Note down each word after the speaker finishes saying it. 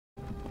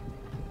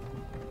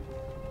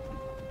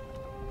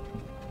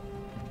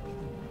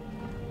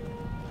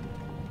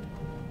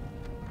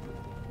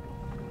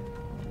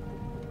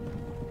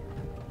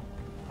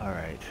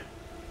Alright.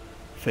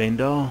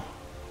 Feindal?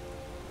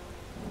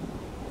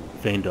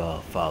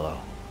 Feindal, follow.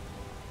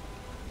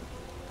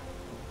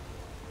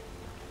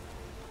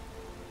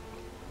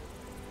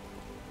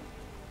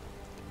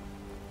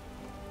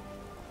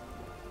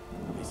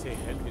 They say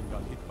Helgen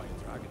got hit by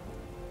a dragon.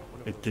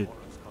 One of It those did.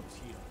 horrors comes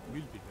here.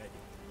 We'll be ready.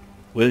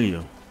 Will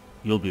you?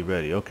 You'll be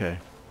ready, okay.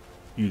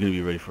 You're gonna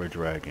be ready for a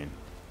dragon.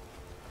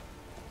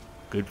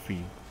 Good for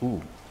you.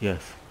 Ooh,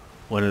 yes.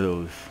 One of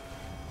those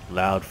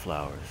loud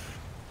flowers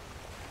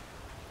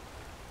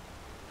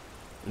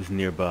is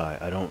nearby.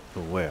 I don't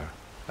know where.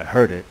 I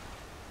heard it.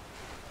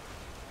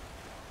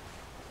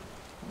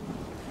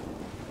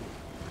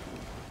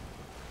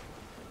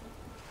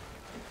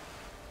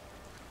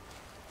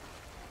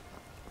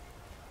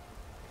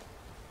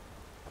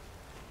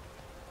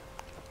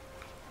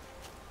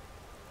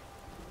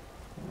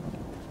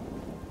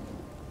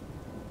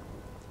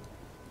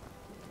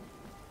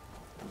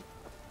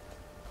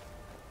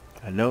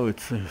 I know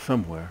it's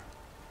somewhere.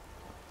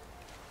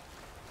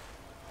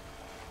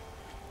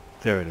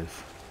 There it is.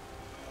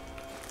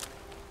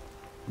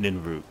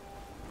 Ninroot.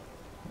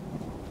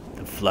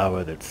 The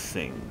flower that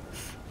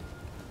sings.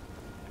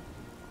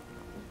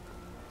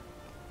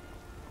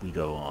 We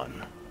go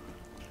on.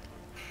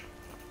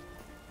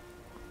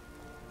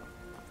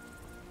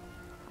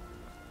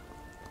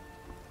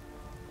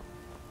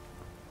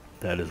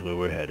 That is where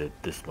we're headed.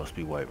 This must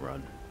be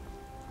Whiterun.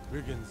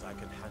 Brigands I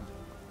can handle.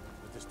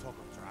 But this talk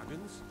of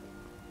dragons?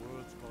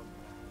 World's gone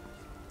mad.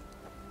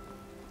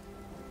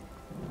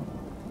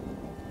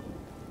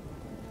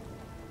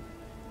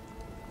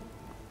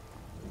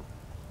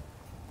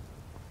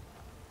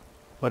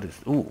 What is...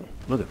 Ooh,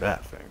 look at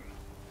that thing.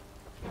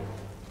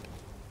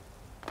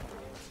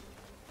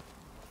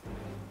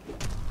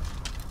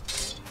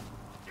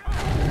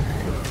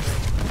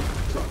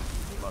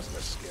 He must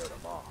have scared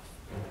him off.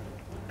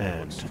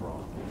 And...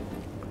 Strong.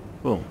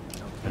 Boom.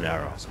 An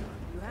arrow.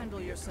 You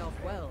handle yourself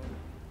well.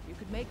 You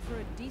could make for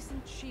a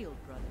decent shield,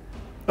 brother.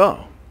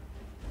 Oh.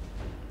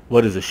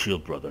 What is a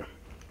shield brother?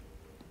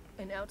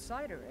 An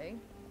outsider, eh?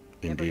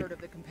 Indeed. Never heard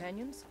of the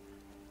Companions?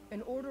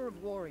 An order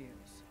of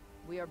warriors.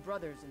 We are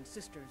brothers and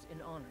sisters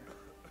in honor.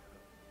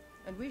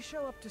 And we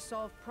show up to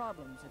solve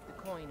problems if the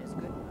coin is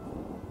good enough.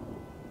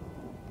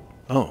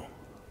 Oh.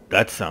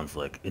 That sounds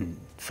like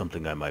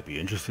something I might be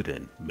interested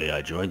in. May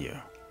I join you?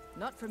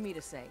 Not for me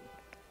to say.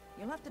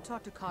 You'll have to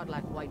talk to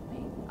Kodlak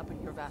Whitemane up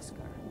at your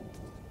Vaskar.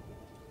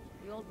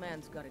 The old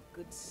man's got a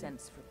good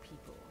sense for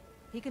people.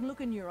 He can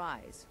look in your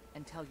eyes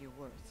and tell your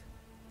worth.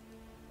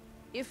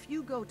 If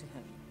you go to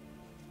him,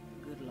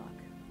 good luck.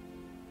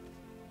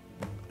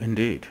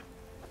 Indeed.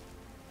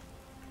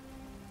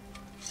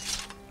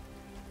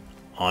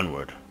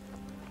 Onward.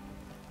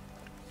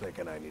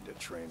 Thinking I need to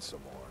train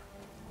some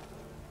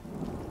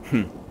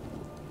more.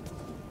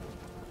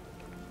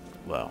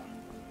 Well.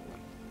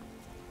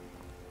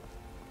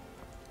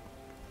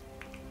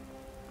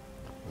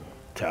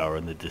 Tower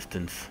in the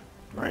distance.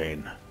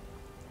 Rain.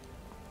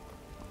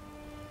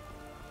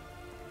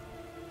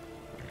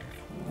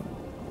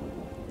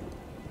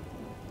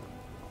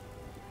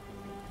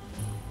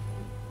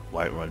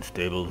 Whiterun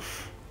stables.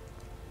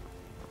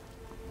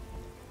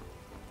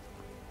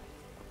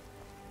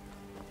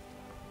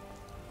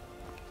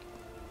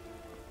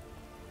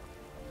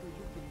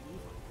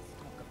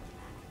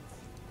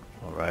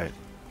 Alright.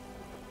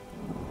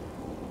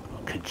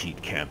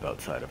 Khajiit camp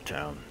outside of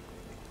town.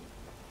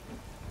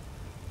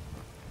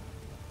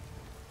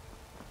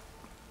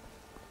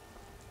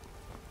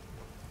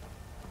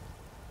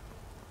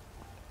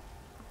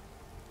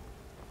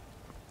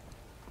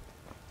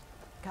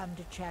 Come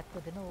to chat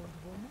with an old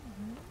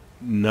woman?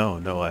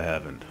 No, I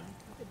haven't.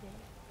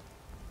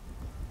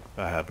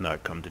 I have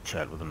not come to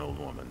chat with an old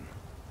woman.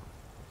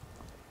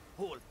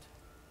 Halt.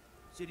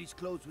 City's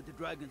closed with the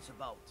dragons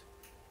about.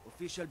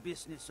 Official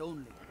business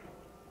only.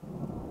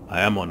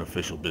 I am on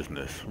official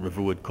business.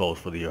 Riverwood calls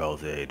for the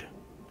Jarl's aid.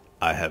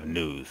 I have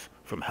news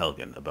from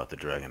Helgen about the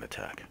dragon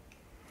attack.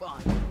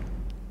 Fine.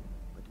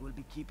 But we'll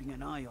be keeping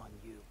an eye on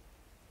you.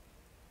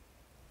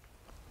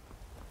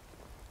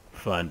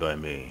 Fine by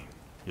me.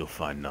 You'll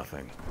find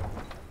nothing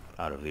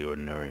out of the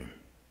ordinary.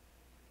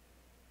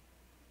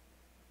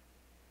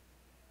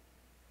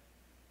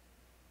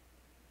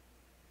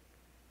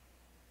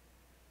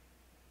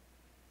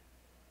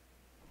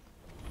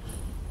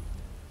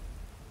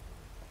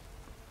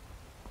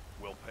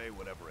 We'll pay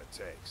whatever it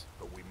takes,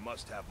 but we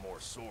must have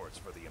more swords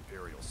for the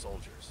Imperial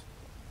soldiers.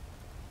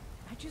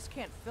 I just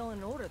can't fill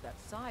an order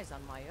that size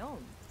on my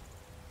own.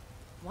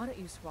 Why don't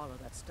you swallow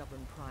that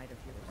stubborn pride of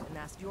yours and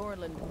ask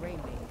Yorland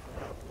Greymane for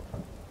help?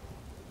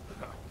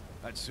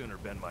 I'd sooner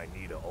bend my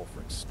knee to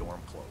Ulfric's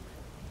Stormcloak.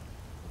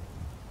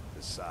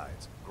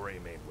 Besides,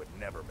 Greymane would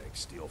never make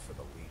steel for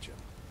the Legion.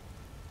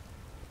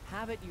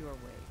 Have it your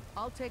way.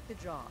 I'll take the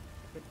job,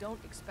 but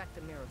don't expect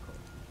a miracle.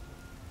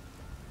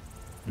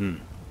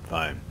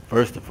 Fine.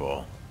 First of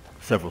all,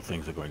 several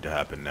things are going to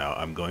happen now.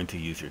 I'm going to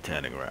use your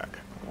tanning rack.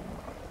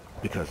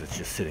 Because it's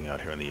just sitting out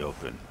here in the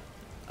open.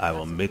 I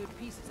will make... Good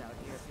pieces out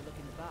here if you're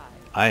looking to buy.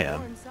 I Or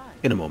am. inside.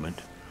 In a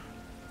moment.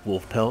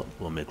 Wolf pelt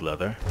will make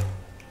leather.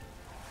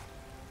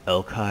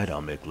 Elk hide,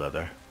 I'll make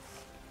leather.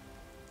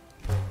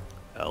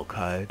 Elk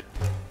hide.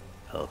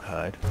 Elk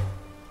hide.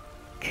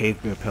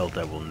 Cave bear pelt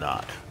I will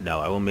not. Now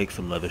I will make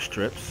some leather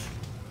strips.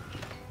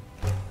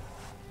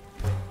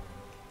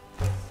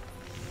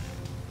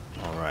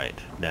 Alright,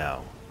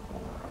 now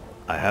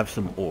I have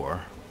some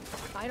ore.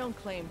 I don't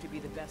claim to be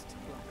the best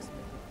blacksmith.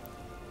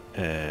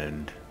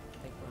 And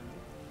Big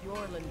one.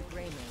 Yorland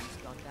Greyman's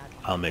got that.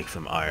 I'll make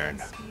some iron.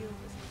 Steel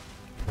is...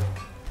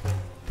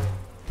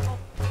 Oh,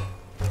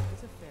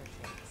 it's a fair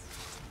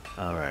chance.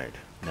 Alright,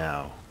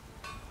 now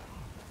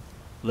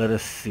let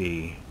us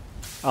see.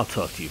 I'll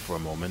talk to you for a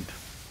moment.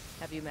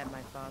 Have you met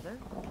my father?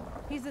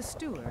 He's the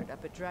steward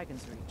up at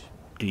Dragon's Reach.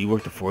 Do you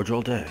work the forge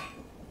all day?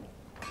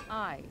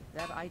 Aye,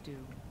 that I do.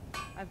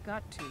 I've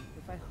got to,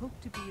 if I hope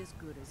to be as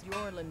good as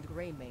Yorland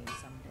Greymane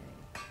someday.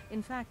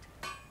 In fact,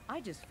 I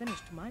just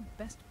finished my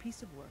best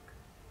piece of work.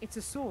 It's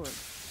a sword.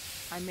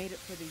 I made it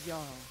for the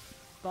Jarl,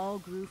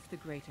 Balgroof the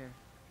Greater.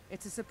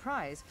 It's a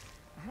surprise.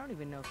 I don't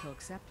even know if he'll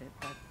accept it,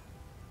 but...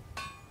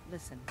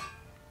 Listen,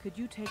 could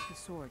you take the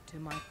sword to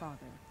my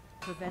father,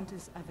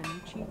 Proventus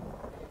Avenucci?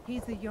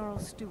 He's the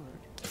Jarl's steward.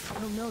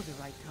 He'll know the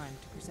right time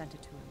to present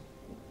it to him.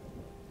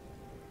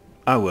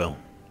 I will.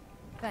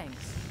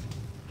 Thanks.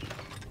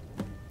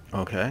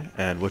 Okay,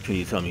 and what can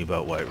you tell me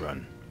about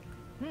Whiterun?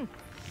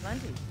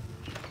 Plenty.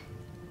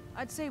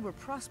 I'd say we're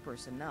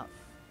prosperous enough.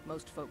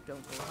 Most folk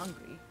don't go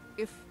hungry,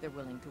 if they're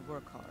willing to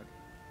work hard.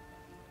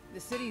 The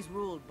city's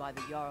ruled by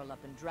the Jarl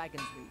up in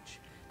Dragon's Reach.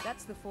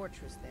 That's the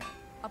fortress there,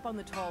 up on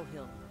the tall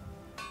hill.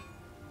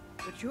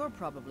 But you're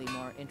probably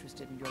more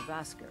interested in your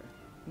Vasker,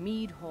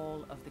 Mead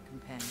Hall of the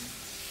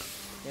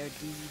Companions. Their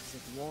deeds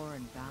of war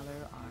and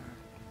valor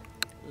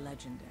are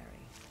legendary.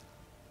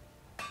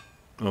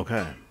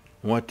 Okay,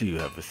 what do you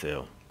have for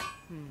sale?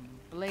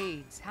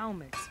 Blades,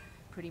 helmets,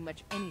 pretty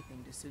much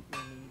anything to suit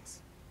your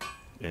needs.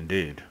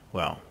 Indeed.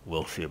 Well,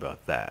 we'll see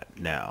about that.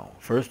 Now,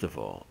 first of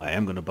all, I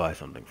am going to buy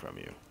something from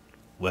you.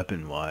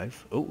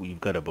 Weapon-wise, oh, you've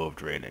got a bow of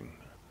draining.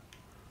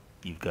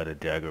 You've got a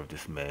dagger of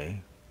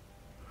dismay.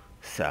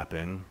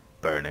 Sapping,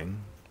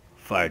 burning,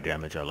 fire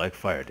damage. I like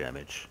fire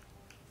damage.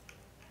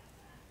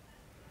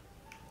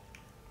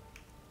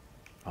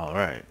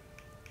 Alright.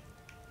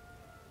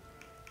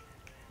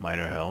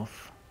 Minor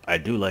health. I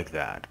do like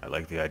that. I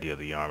like the idea of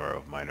the armor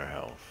of minor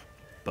health.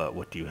 But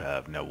what do you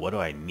have? Now, what do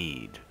I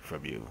need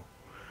from you?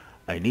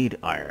 I need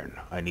iron.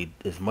 I need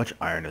as much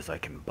iron as I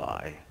can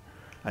buy.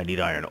 I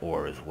need iron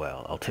ore as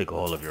well. I'll take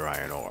all of your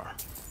iron ore.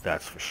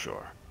 That's for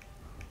sure.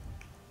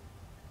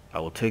 I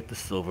will take the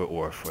silver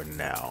ore for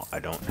now. I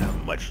don't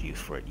have much use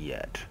for it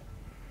yet.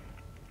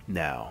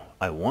 Now,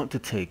 I want to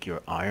take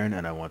your iron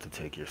and I want to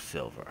take your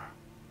silver.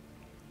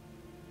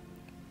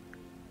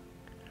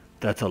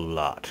 That's a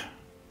lot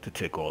to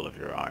take all of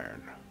your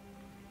iron.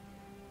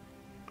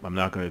 I'm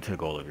not going to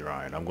take all of your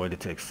iron. I'm going to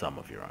take some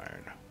of your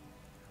iron.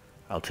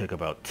 I'll take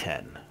about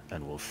 10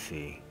 and we'll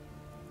see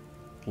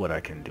what I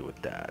can do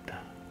with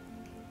that.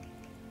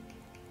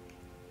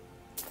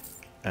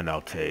 And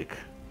I'll take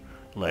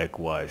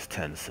likewise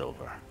 10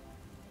 silver.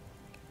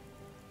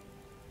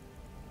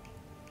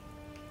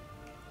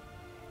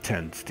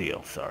 10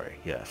 steel, sorry.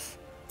 Yes,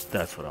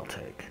 that's what I'll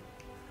take.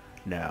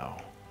 Now,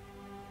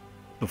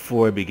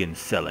 before I begin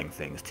selling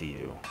things to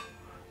you,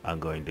 I'm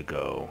going to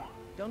go...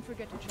 Don't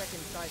forget to check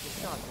inside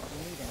the shop if you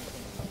need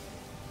anything.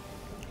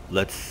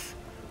 Let's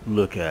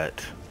look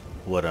at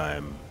what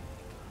I'm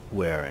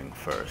wearing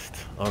first.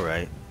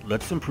 Alright,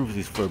 let's improve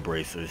these fur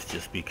bracers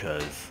just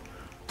because...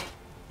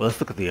 Well, let's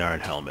look at the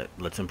iron helmet.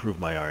 Let's improve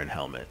my iron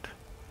helmet.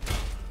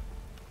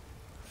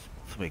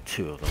 Let's make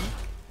 2 of them.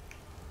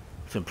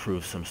 Let's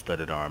improve some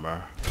studded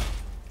armor.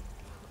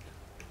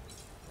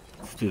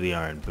 Let's do the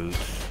iron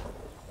boots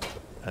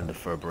and the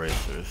fur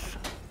bracers.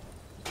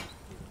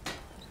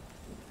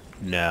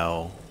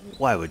 Now,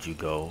 why would you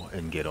go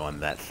and get on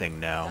that thing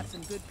now? Got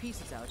some good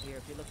pieces out here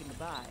if you're looking to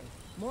buy.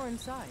 More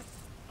inside.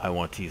 I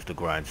want to use the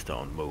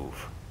grindstone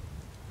move.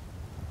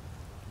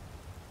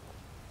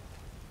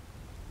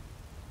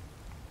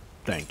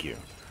 Thank you.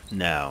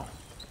 Now,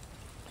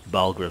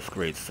 Balgriff's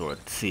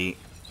greatsword. See,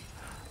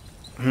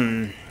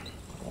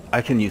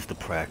 I can use the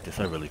practice,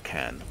 I really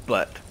can,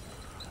 but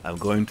I'm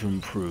going to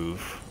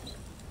improve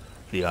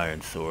the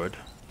iron sword.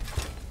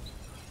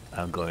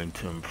 I'm going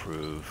to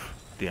improve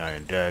the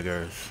iron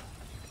daggers.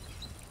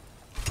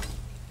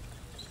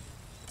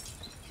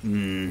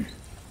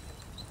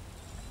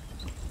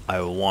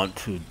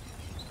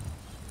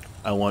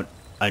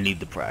 I need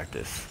the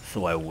practice,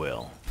 so I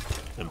will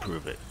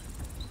improve it.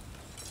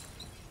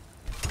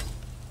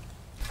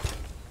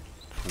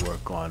 Let's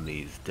work on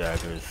these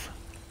daggers.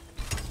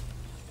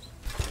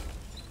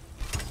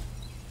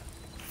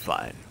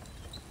 Fine.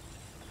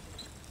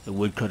 The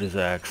woodcutter's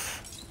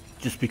axe,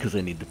 just because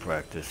I need the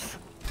practice.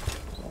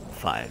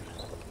 Fine.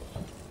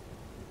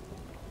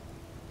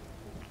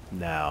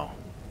 Now,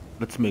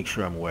 let's make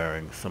sure I'm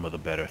wearing some of the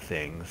better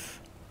things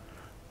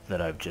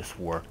that I've just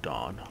worked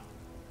on.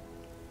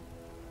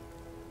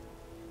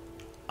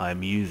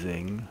 I'm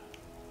using...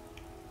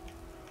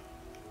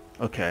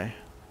 Okay,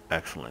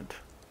 Excellent.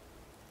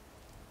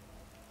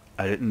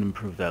 I didn't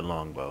improve that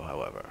longbow,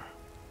 however.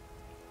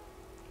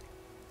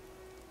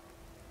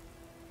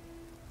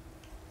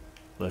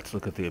 Let's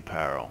look at the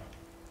apparel.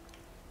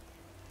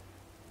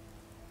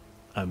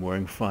 I'm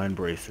wearing fine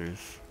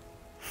bracers,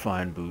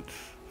 fine boots,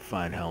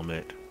 fine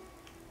helmet.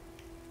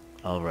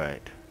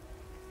 Alright.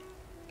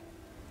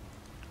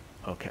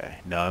 Okay,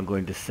 now I'm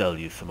going to sell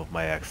you some of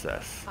my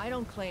excess. I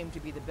don't claim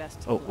to be the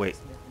best Oh, wait.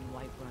 smith in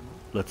Whiterun.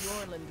 Let's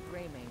Yorland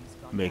Greymane's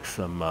got make that.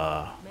 some,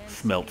 Man's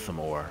smelt skill some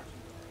is ore.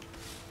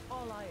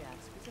 all I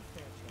ask is a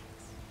fair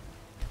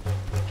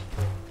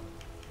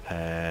chance.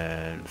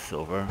 And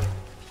silver.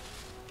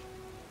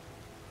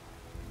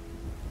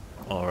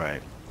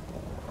 Alright.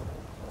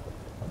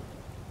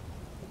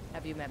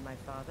 Have you met my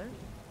father?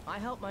 I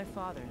help my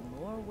father in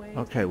more ways.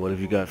 Okay, what have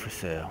you got for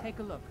sale? Take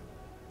a look.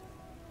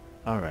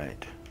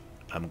 Alright.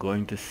 I'm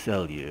going to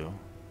sell you.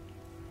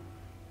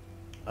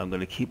 I'm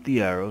going to keep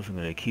the arrows. I'm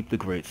going to keep the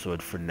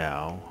greatsword for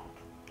now.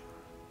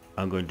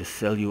 I'm going to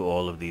sell you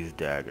all of these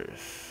daggers.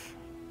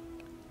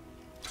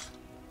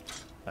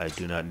 I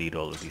do not need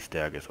all of these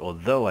daggers,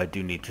 although I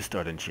do need to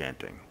start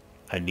enchanting.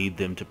 I need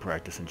them to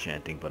practice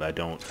enchanting, but I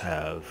don't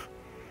have...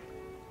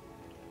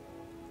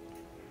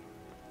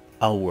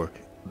 I'll work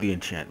the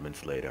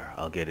enchantments later.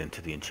 I'll get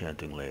into the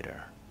enchanting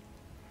later.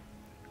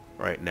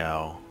 Right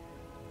now,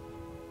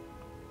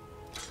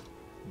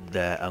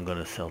 that I'm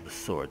gonna sell the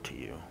sword to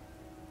you.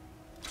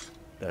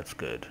 That's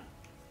good.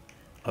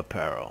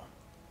 Apparel.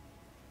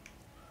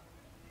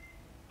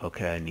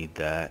 Okay, I need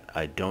that.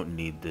 I don't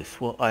need this.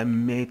 Well, I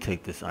may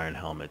take this iron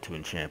helmet to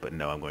enchant, but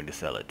no, I'm going to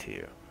sell it to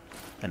you.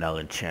 And I'll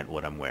enchant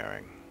what I'm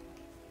wearing.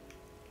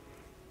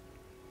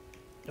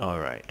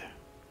 Alright.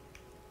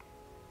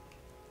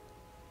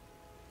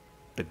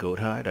 The goat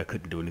hide? I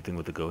couldn't do anything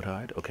with the goat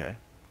hide? Okay.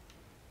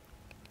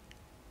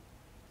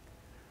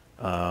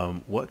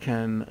 What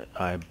can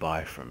I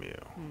buy from you?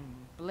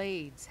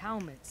 Blades,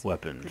 helmets.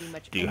 Weapons. Pretty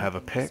much Do you have a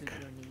anything to pick?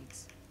 suit your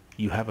needs.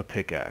 You have a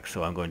pickaxe,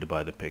 so I'm going to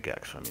buy the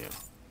pickaxe from you.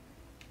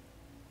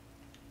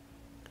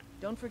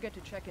 Don't forget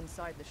to check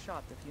inside the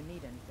shop if you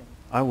need anything.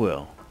 I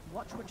will.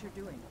 Watch what you're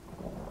doing.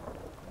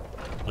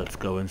 Let's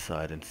go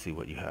inside and see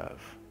what you have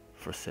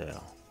for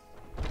sale.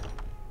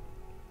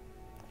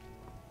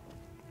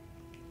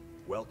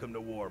 Welcome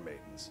to War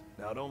Maidens.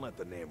 Now don't let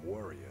the name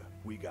worry you.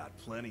 We got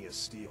plenty of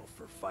steel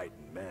for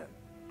fighting men.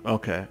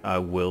 Okay, I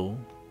will.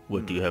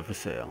 What do you have for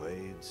sale?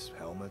 Blades,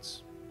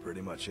 helmets,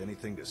 pretty much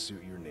anything to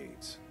suit your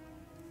needs.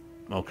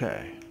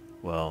 Okay,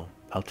 well,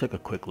 I'll take a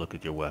quick look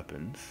at your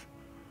weapons.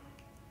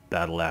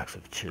 Battle axe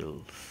of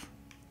chills.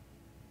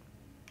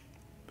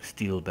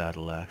 Steel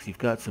battle axe. You've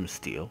got some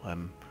steel.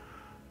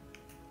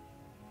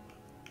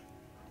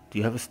 Do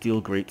you have a steel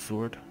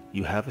greatsword?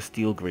 You have a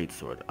steel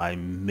greatsword. I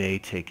may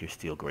take your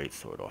steel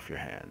greatsword off your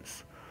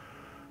hands.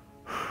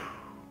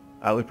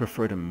 I would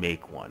prefer to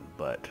make one,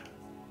 but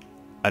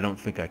I don't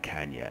think I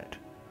can yet.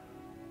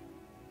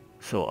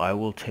 So I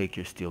will take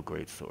your steel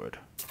greatsword.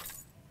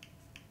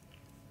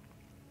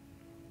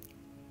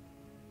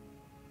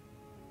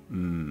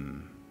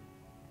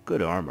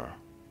 Good armor.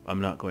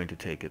 I'm not going to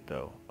take it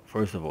though.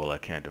 First of all, I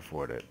can't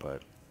afford it,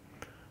 but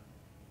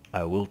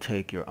I will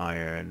take your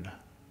iron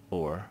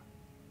ore.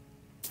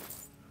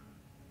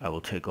 I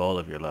will take all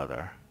of your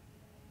leather.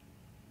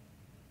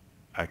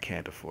 I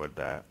can't afford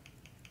that.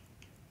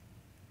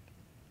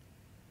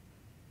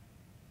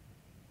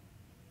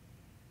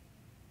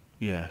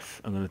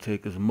 Yes, I'm going to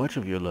take as much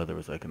of your leather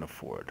as I can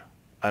afford.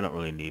 I don't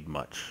really need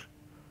much.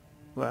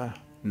 Well,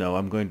 no,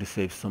 I'm going to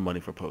save some money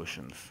for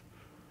potions.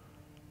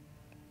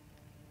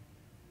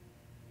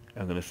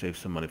 I'm going to save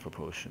some money for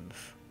potions.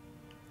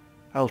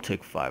 I'll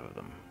take 5 of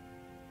them.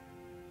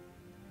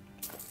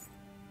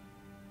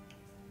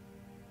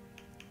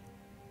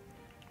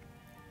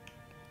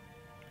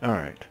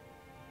 Alright.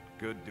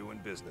 Good doing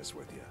business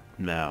with you.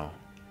 Now,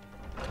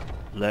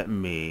 let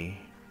me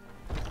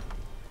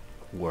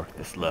work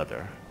this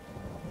leather.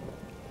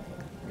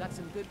 Got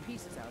some good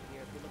pieces out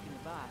here if you're looking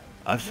to buy.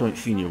 I've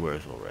seen your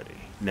wares already.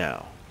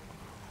 Now,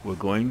 we're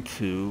going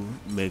to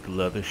make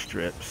leather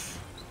strips.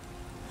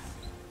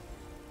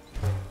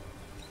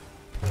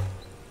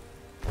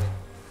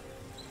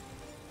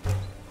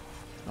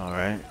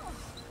 Alright.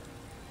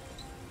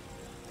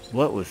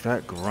 What was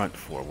that grunt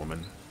for,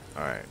 woman?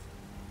 Alright.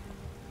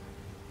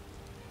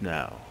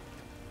 Now.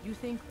 You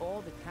think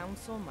all the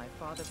counsel my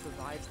father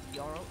provides the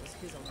Jarl is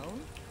his alone?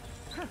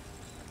 Huh.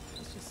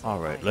 Let's just say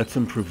Alright, I let's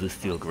improve the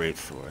steel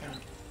greatsword.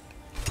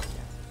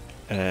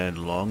 And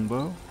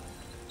longbow?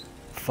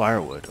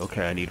 Firewood.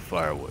 Okay, I need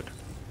firewood.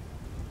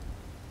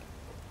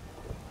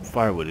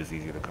 Firewood is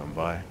easy to come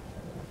by.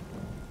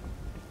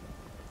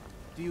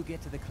 Do you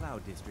get to the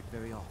Cloud District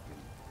very often?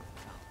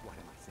 Oh, what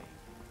am I saying?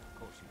 Of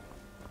course you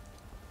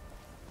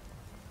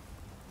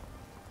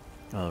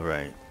do.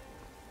 Alright.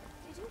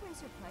 Did you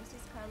raise your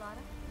prices,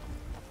 Carlotta?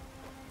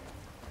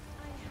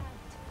 I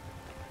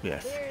have.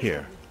 Yes, There's here.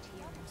 a weak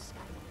tier in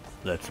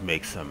Skyrim. Let's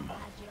make some.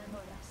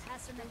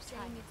 They're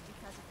saying it's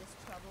because of this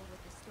trouble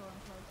with the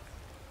Stormcloak.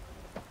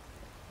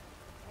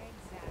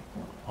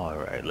 Exactly.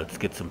 Alright, let's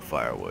get some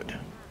firewood.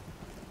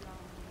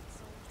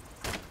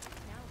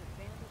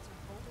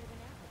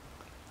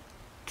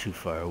 2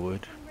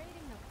 firewood. I'm raiding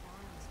the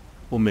farms.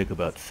 We'll make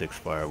about 6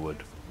 firewood.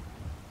 I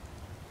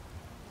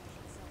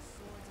should sell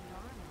swords and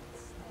armor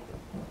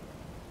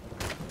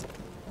instead.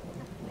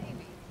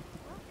 Maybe.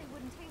 Well, they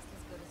wouldn't taste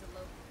as good as a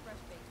loaf of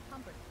fresh-baked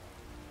comfort.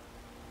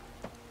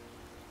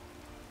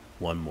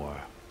 One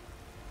more.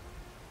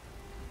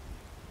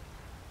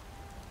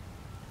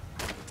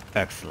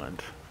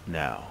 Excellent.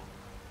 Now.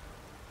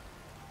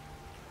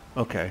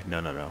 Okay,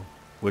 no.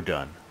 We're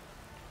done.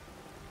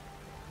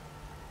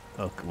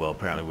 Okay, well,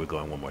 apparently we're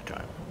going one more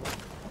time.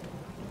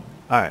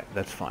 Alright,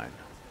 that's fine.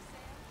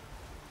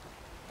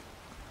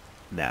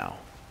 Now,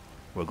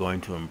 we're going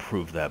to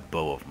improve that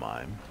bow of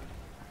mine.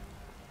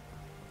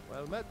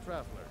 Well met,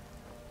 traveler.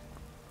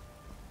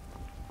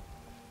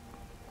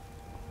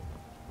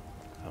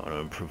 I want to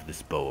improve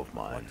this bow of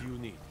mine. What do you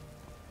need?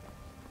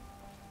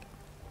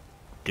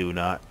 Do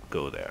not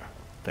go there.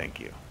 Thank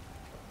you.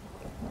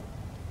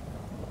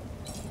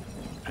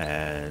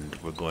 And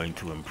we're going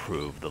to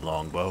improve the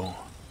longbow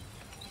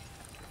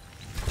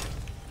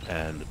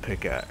and the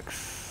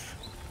pickaxe.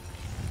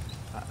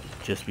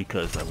 Just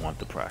because I want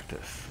the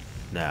practice.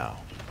 Now,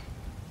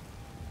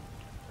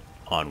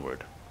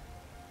 onward.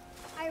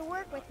 I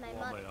work with my All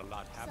mother. men are a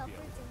lot Sell happier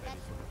fruits with and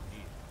any sort vegetables. of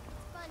deed.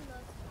 It's fun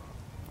most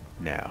of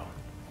the Now,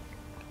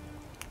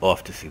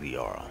 off to see the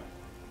Jarl.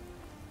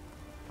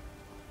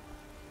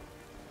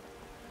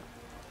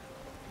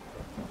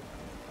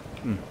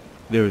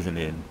 There is an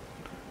inn,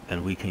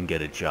 and we can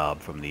get a job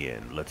from the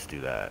inn. Let's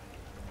do that.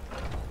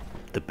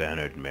 The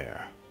Bannered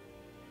Mare.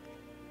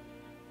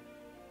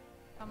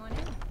 Come on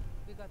in.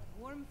 We got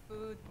warm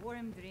food,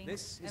 warm drinks,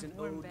 This is and an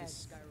warm ode to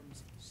beds.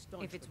 Skyrim's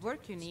staunch If it's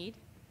work you need,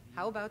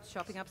 how about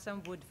chopping up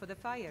some wood for the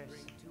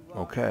fires?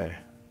 Okay.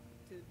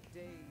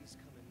 Today's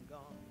come and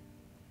gone.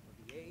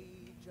 For the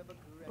age of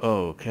aggression.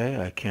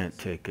 Okay, I can't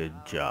take a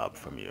job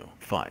from you.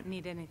 Fine.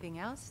 Need anything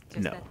else?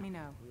 Just No. let me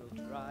know.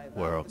 We'll drive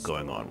We're out the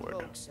going storm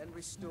onward. folks and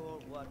restore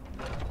what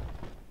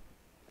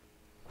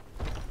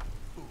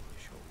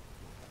Foolish old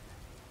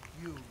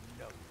woman. You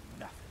know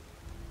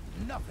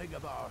nothing. Nothing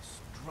of our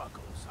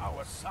struggles,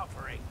 our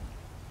suffering.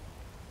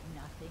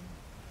 Nothing.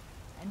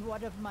 And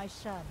what of my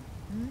son?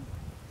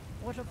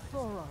 What of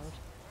Thorald?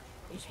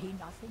 Is he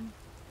nothing?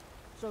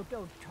 So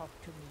don't talk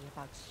to me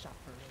about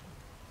suffering.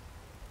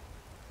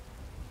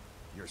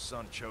 Your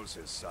son chose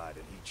his side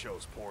and he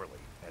chose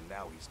poorly, and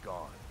now he's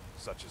gone.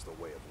 Such is the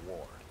way of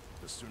war.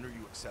 The sooner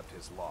you accept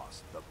his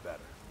loss, the better.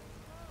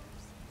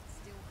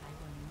 I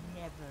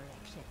will never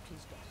accept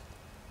his death.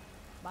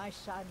 My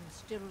son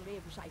still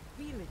lives. I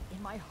feel it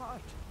in my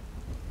heart.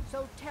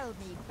 So tell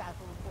me,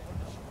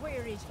 Battleborns,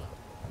 where is he?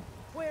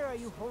 Where are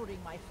you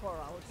holding my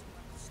Thorald?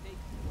 steak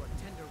or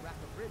a tender rack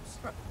of ribs.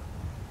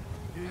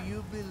 Do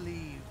you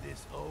believe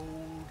this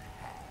old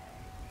hag?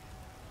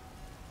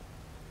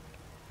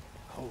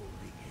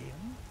 Holding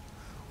him?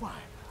 Why,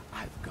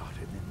 I've got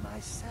him in my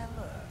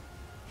cellar.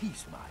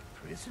 He's my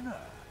prisoner.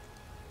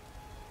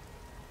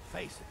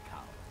 Face it,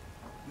 coward.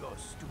 Your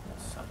stupid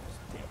son is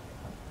dead.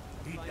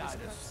 He died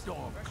a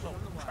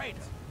storm-cloaked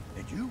traitor.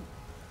 And you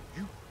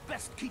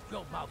best keep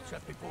your mouth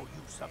shut before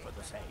you suffer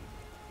the same.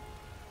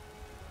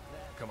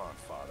 Come on,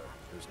 father.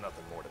 There's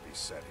nothing more to be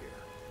said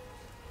here.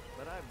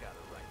 But I've got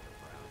a right to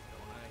frown,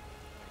 don't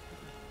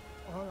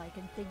I? All I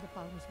can think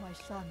about is my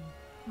son,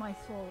 my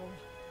Thorald.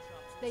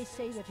 They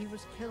say that he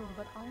was killed,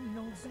 but I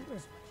know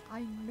better.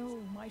 I know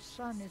my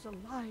son is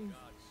alive.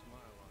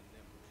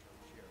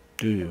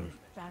 Do you?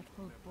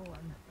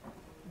 Battleborn.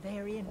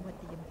 They're in with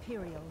the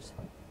Imperials.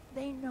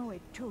 They know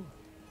it too.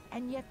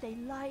 And yet they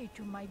lie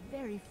to my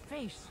very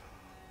face.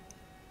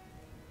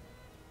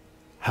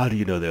 How do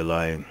you know they're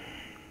lying?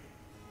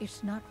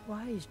 It's not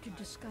wise to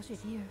discuss it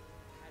here.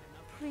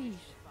 Please,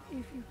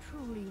 if you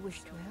truly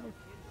wish to help,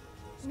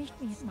 meet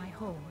me at my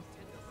home.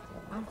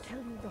 I'll tell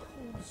you the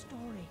whole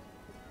story.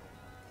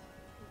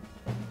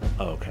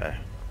 Okay.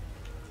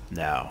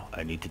 Now,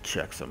 I need to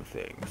check some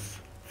things.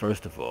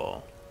 First of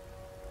all...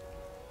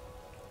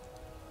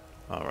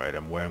 Alright,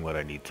 I'm wearing what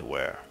I need to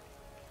wear.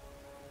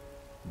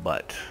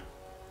 But,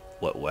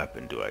 what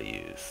weapon do I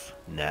use?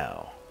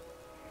 Now,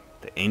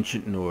 the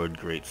Ancient Nord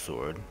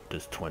Greatsword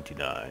does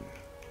 29.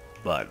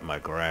 But my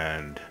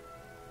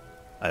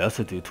I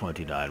also do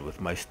 29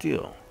 with my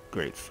Steel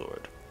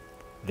Greatsword.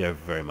 They're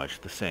very much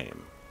the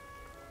same.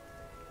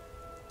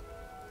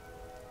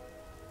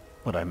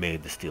 But I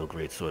made the Steel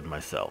Greatsword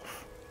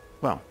myself.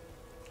 Well,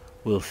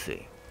 we'll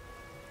see.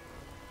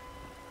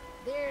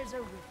 There's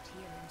a rift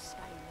here in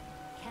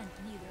Skyrim. Can't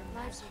neither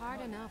Life's magic hard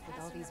nor enough with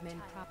all passing these of men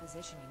time.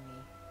 propositioning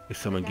me. Is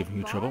someone But giving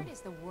you that trouble? bard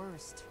is the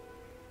worst.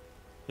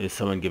 Is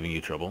someone giving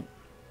you trouble?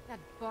 That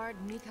bard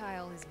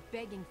Mikhail is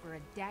begging for a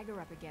dagger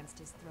up against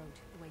his throat,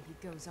 the way he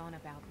goes on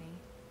about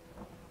me.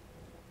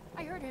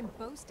 I heard him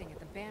boasting at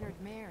the Bannered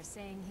Mare,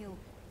 saying he'll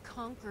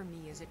conquer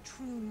me as a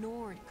true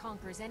Nord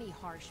conquers any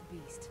harsh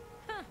beast.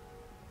 Huh.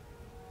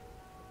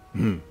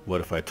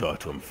 What if I talk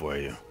to him for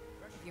you?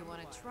 If you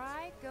want to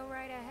try, go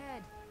right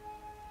ahead.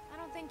 I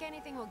don't think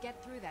anything will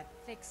get through that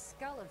thick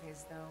skull of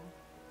his, though.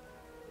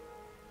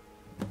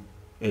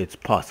 It's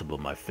possible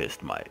my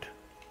fist might.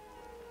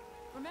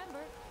 Remember,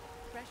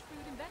 fresh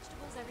fruit and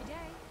vegetables every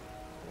day.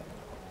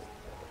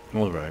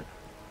 All right.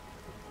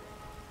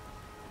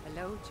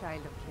 Hello,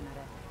 child of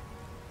Kinneret.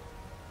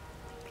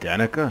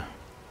 Danica?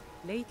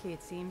 Lately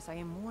it seems I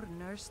am more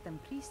nurse than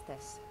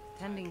priestess,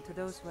 tending to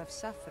those who have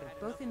suffered,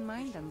 both in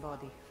mind and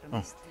body, from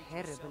this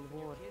terrible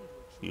war.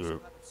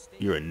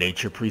 You're a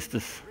nature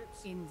priestess?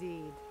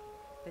 Indeed.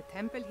 The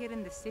temple here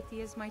in the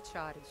city is my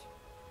charge.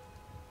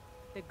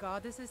 The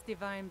goddess's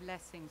divine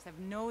blessings have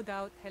no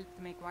doubt helped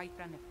make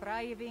Whiterun a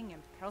thriving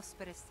and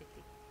prosperous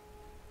city.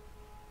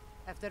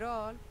 After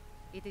all,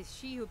 it is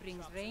she who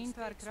brings rain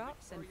to our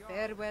crops and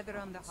fair weather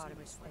on the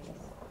harvest days.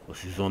 Well,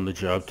 she's on the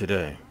job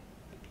today.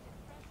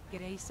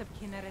 Grace of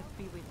Kinneret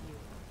be with you.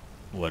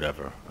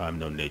 Whatever. I'm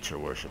no nature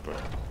worshipper.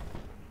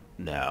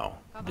 Now,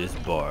 this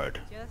bard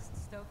Just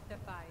stoke the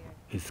fire.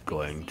 is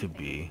going to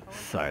be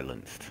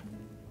silenced.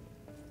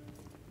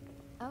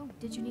 Oh,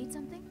 did you need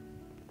something?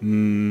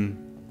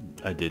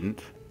 I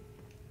didn't.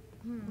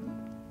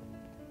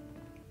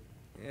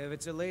 If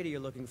it's a lady you're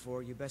looking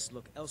for, you best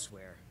look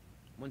elsewhere.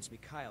 Once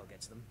Mikhail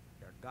gets them,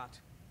 they're got.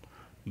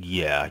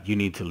 Yeah, you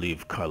need to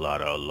leave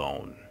Carlotta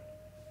alone.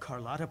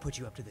 Carlotta put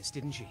you up to this,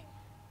 didn't she?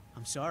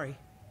 I'm sorry,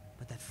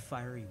 but that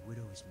fiery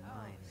widow is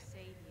mine.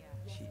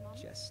 She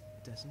just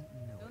doesn't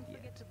know Don't it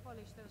forget yet. to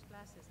polish those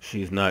glasses.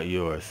 She's not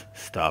yours.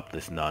 Stop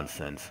this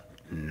nonsense.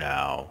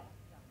 Now.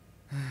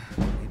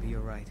 Maybe you're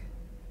right.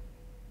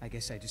 I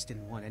guess I just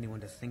didn't want anyone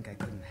to think I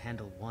couldn't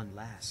handle one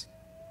lass.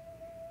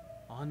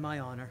 On my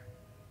honor,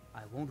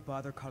 I won't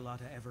bother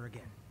Carlotta ever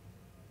again.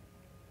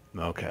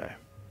 Okay.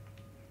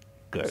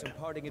 Good. Some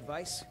parting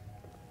advice?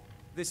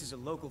 This is a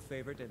local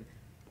favorite and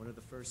one of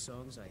the first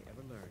songs I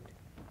ever learned.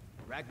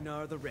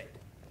 Ragnar the Red.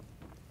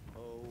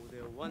 Oh,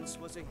 there once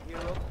was a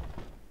hero.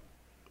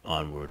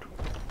 Onward.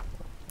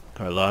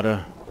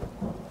 Carlotta.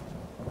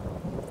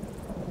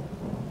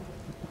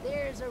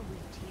 There's a root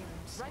here in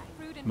Ripe sight.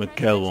 fruit and fresh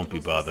Mikkel won't be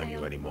vegetables for bothering you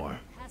sale. anymore.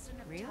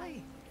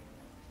 Really?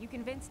 You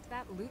convinced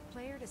that lute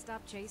player to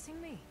stop chasing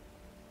me?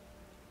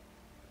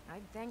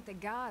 I'd thank the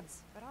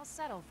gods, but I'll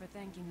settle for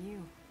thanking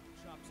you.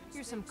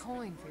 Here's some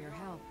coin for your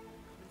help.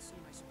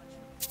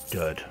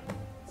 Good.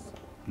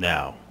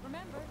 Now.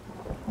 Remember,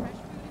 fresh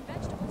fruit and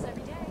vegetables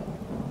every day.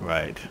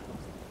 Right.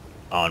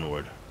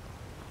 Onward.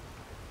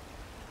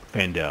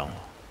 Fandel.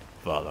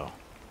 Follow.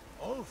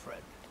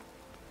 Ulfred,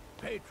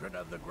 patron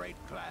of the great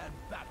clan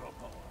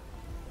Battlepole.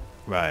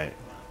 Right.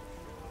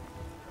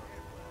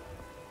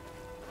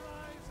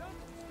 Rise up,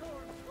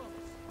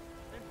 stormtroops!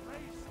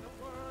 Embrace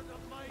the word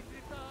of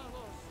mighty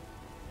Talos!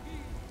 He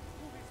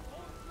who is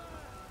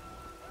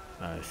both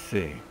land! I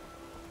see.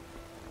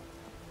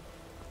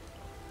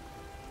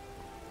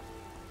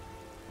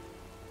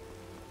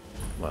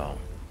 Well.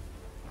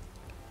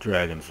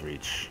 Dragon's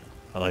Reach.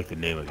 I like the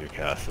name of your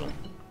castle.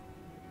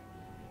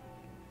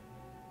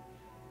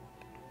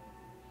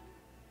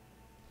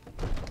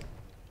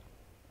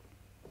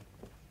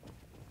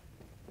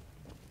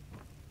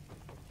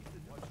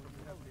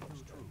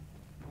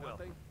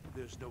 Nothing.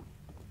 There's no...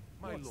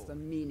 My What's lord, the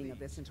meaning of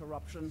please. this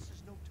interruption? This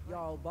is no time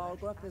Jarl for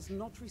Balgrup is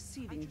not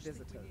receiving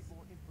visitors.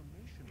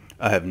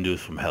 I have news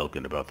from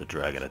Helgen about the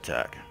dragon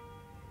attack.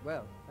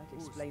 Well, that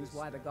explains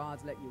why the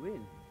guards let you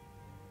in.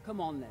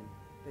 Come on then.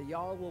 The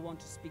Jarl will want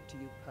to speak to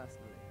you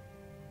personally.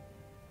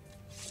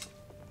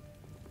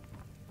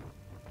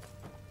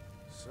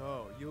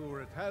 So, you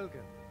were at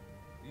Helgen.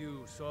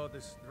 You saw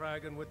this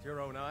dragon with your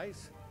own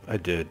eyes? I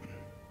did.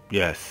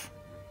 Yes.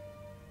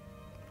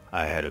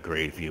 I had a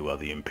great view while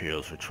the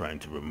Imperials were trying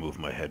to remove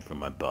my head from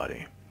my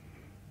body.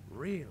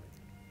 Really?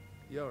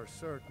 You're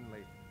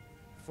certainly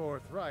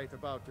forthright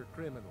about your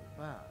criminal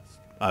past.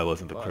 I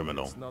wasn't a But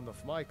criminal. it's none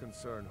of my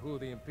concern who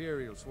the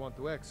Imperials want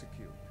to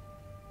execute,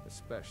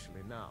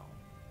 especially now.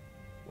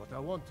 What I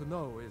want to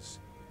know is,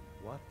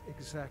 what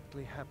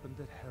exactly happened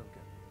at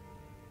Helgen?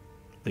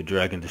 The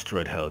dragon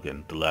destroyed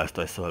Helgen. The last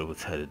I saw it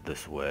was headed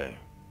this way.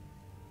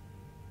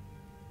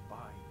 By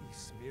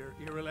Ysmir,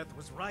 Irileth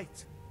was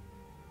right.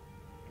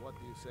 What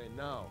do you say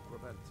now,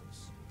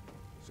 Proventus?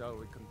 Shall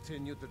we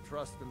continue to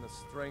trust in the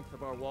strength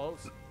of our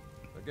walls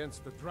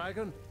against the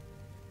dragon?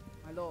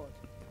 My lord,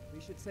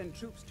 we should send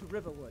troops to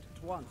Riverwood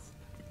at once.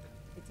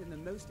 It's in the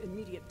most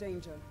immediate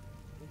danger.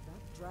 If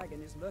that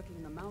dragon is lurking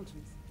in the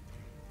mountains,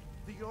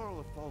 The Jarl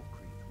of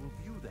Falkreath will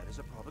view that as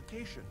a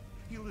provocation.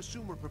 He'll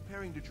assume we're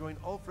preparing to join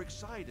Ulfric's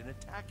side and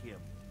attack him.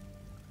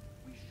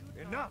 We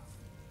should Enough!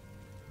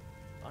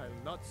 I'll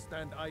not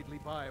stand idly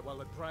by while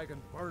the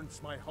dragon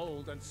burns my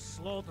hold and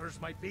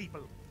slaughters my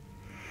people.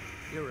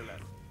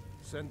 Irileth,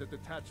 send a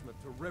detachment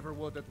to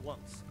Riverwood at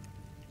once.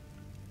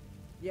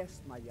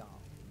 yes, my Jarl.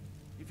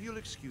 If you'll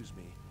excuse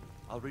me,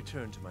 I'll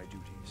return to my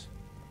duties.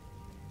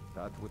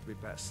 That would be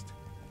best.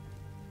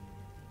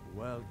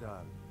 Well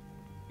done.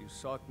 You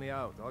sought me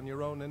out on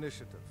your own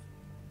initiative.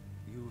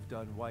 You've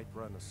done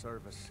Whiterun a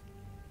service,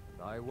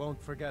 and I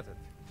won't forget it.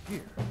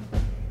 Here,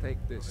 take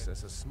this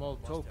as a small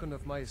token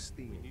of my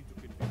esteem.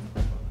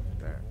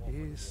 There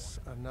is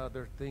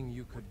another thing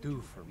you could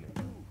do for me.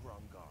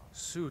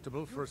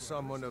 Suitable for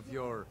someone of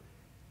your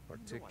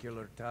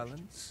particular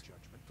talents,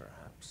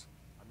 perhaps.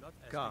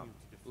 Come,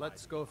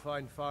 Let's go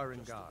find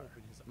Farengar,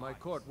 my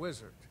court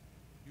wizard.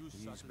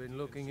 He's been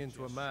looking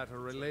into a matter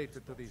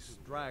related to these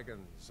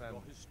dragons and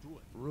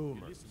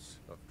rumors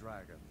of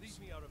dragons.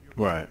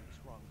 Right.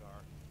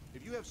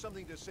 If you have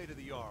something to say to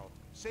the Jarl,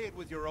 say it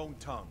with your own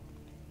tongue.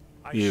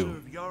 I You.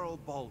 serve Jarl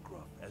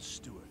Balgruuf as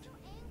steward.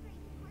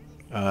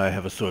 I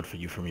have a sword for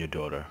you from your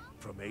daughter.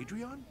 From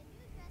Adrian?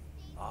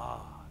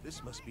 Ah,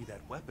 this must be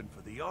that weapon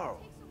for the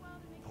Jarl.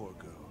 Poor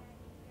girl.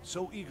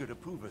 So eager to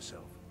prove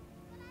herself.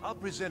 I'll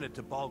present it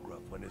to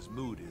Balgruuf when his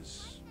mood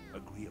is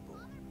agreeable.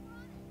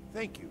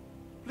 Thank you.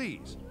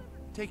 Please,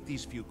 take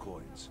these few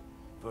coins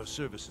for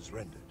services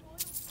rendered.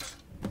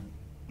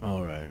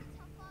 All right.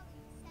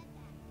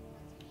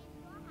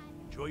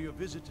 Enjoy your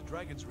visit to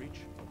Dragon's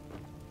Reach.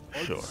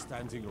 All Sure. this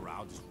standing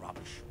around is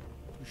rubbish.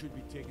 We should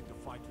be taken to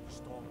fight in the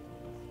storm.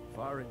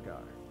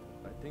 Farengar,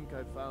 I think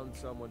I found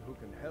someone who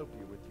can help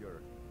you with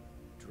your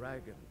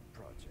dragon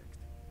project.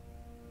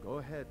 Go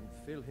ahead and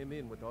fill him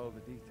in with all the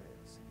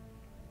details.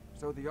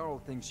 So the Jarl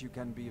thinks you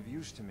can be of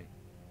use to me.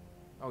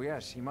 Oh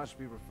yes, he must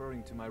be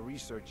referring to my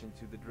research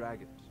into the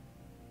dragons.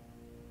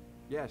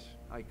 Yes,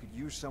 I could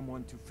use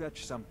someone to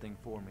fetch something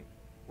for me.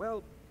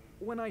 Well,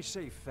 when I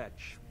say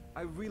fetch,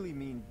 I really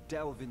mean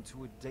delve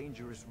into a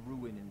dangerous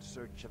ruin in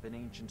search of an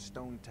ancient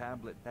stone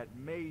tablet that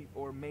may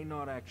or may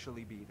not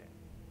actually be there.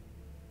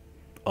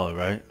 All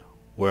right.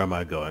 Where am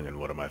I going and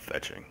what am I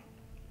fetching?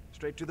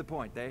 Straight to the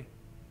point, eh?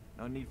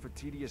 No need for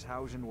tedious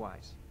hows and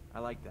whys. I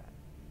like that.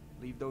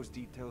 Leave those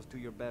details to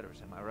your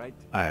betters, am I right?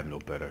 I have no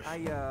betters.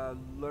 I,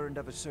 learned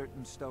of a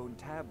certain stone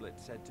tablet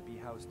said to be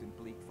housed in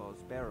Bleak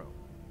Falls Barrow.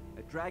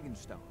 A dragon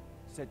stone,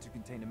 said to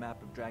contain a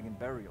map of dragon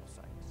burial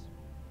sites.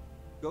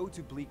 Go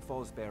to Bleak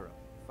Falls Barrow,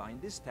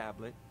 find this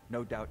tablet,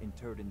 no doubt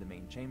interred in the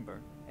main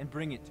chamber, and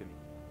bring it to me.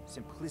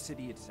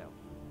 Simplicity itself.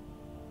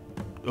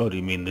 Oh, do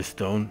you mean this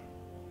stone?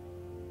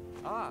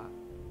 Ah,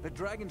 the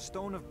dragon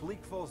stone of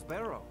Bleak Falls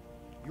Barrow.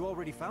 You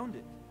already found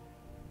it.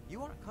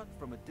 You are cut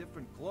from a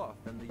different cloth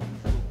than the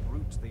usual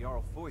brutes the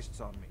Jarl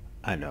foists on me.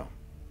 I know.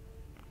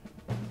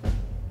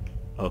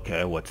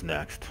 Okay, what's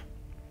next?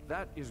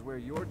 That is where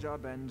your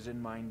job ends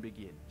and mine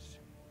begins.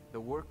 The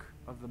work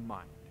of the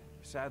mind,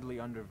 sadly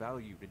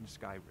undervalued in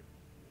Skyrim.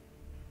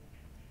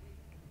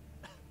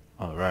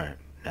 All right,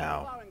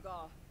 now.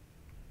 Farengar.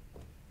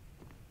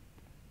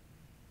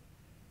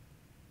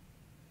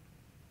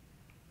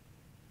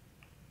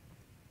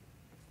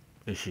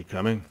 Is she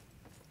coming?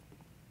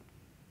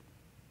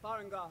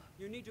 Farengar,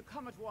 you need to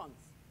come at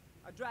once.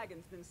 A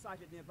dragon's been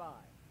sighted nearby.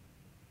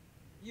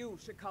 You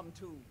should come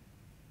too.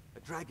 A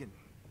dragon?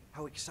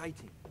 How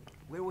exciting.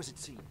 Where was it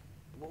seen?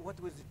 What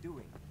was it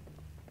doing?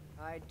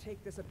 I'd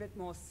take this a bit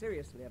more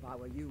seriously if I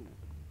were you.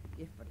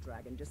 If a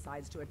dragon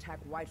decides to attack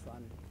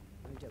Whiterun,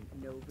 I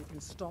don't know if we can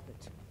stop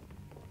it.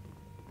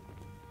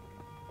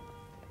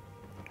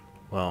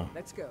 Well,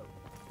 Let's go.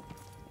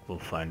 we'll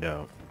find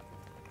out.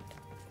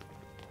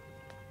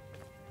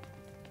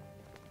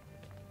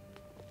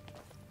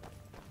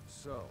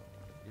 So,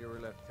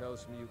 Irileth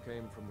tells me you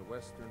came from the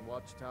Western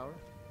Watchtower?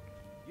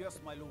 Yes,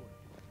 my lord.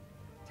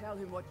 Tell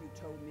him what you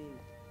told me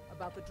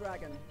about the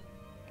dragon.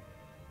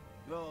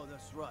 Oh,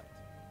 that's right.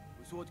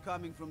 We saw it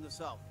coming from the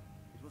south.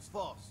 It was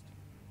fast.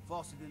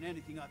 Faster than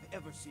anything I've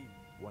ever seen.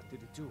 What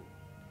did it do?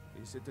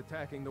 Is it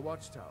attacking the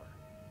Watchtower?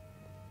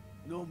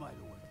 No, my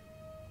lord.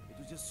 It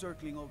was just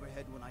circling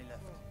overhead when I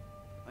left.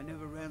 I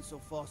never ran so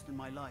fast in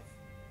my life.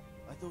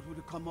 I thought it would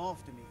have come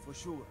after me, for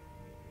sure.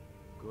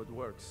 Good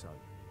work, son.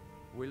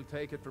 We'll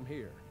take it from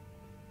here.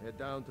 Head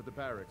down to the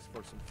barracks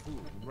for some food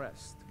and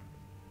rest.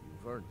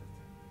 You've earned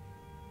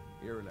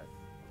it. Irileth,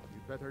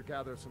 you'd better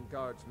gather some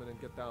guardsmen and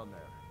get down there.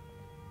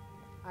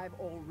 I've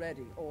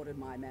already ordered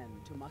my men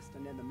to muster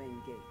near the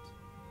main gate.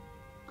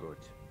 Good.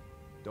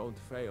 Don't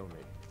fail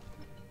me.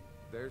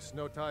 There's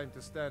no time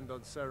to stand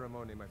on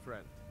ceremony, my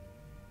friend.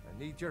 I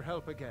need your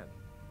help again.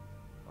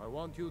 I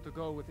want you to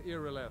go with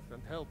Irileth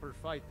and help her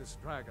fight this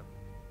dragon.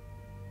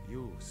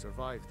 You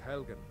survived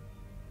Helgen,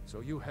 so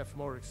you have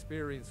more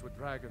experience with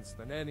dragons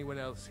than anyone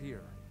else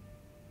here.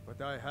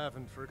 But I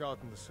haven't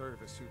forgotten the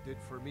service you did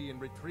for me in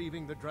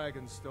retrieving the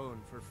Dragon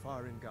Stone for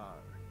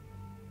Farengar.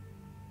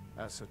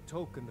 As a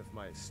token of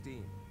my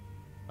esteem,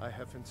 I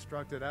have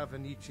instructed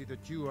Avenici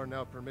that you are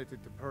now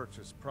permitted to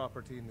purchase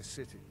property in the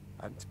city.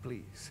 And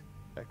please,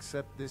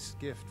 accept this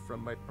gift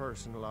from my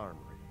personal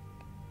armory.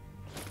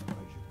 I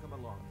should come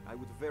along. I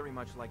would very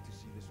much like to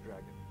see this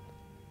dragon.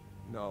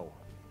 No,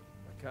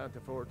 I can't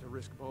afford to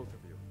risk both of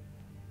you.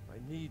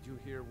 I need you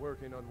here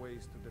working on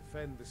ways to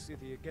defend the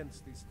city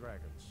against these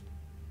dragons.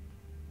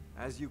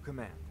 As you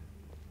command.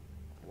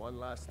 One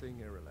last thing,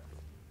 Irileth.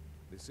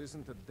 This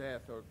isn't a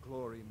death or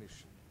glory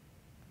mission.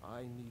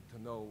 I need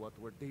to know what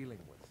we're dealing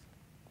with.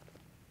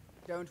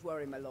 Don't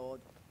worry, my lord.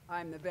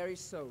 I'm the very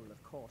soul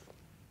of caution.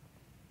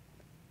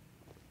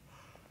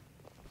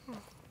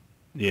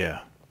 Yeah.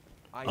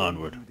 I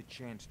Onward. owe you the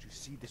chance to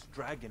see this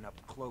dragon up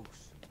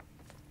close.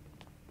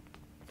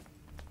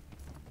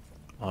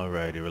 All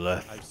right,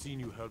 Irileth. I've seen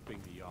you helping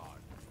the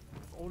yard.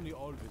 If only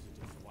all visitors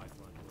to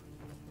Whiterun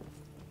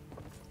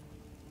were.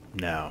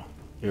 Now,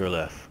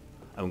 Irileth,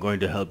 I'm going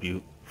to help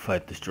you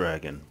fight this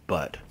dragon,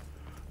 but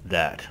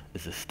that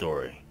is a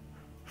story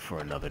for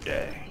another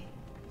day.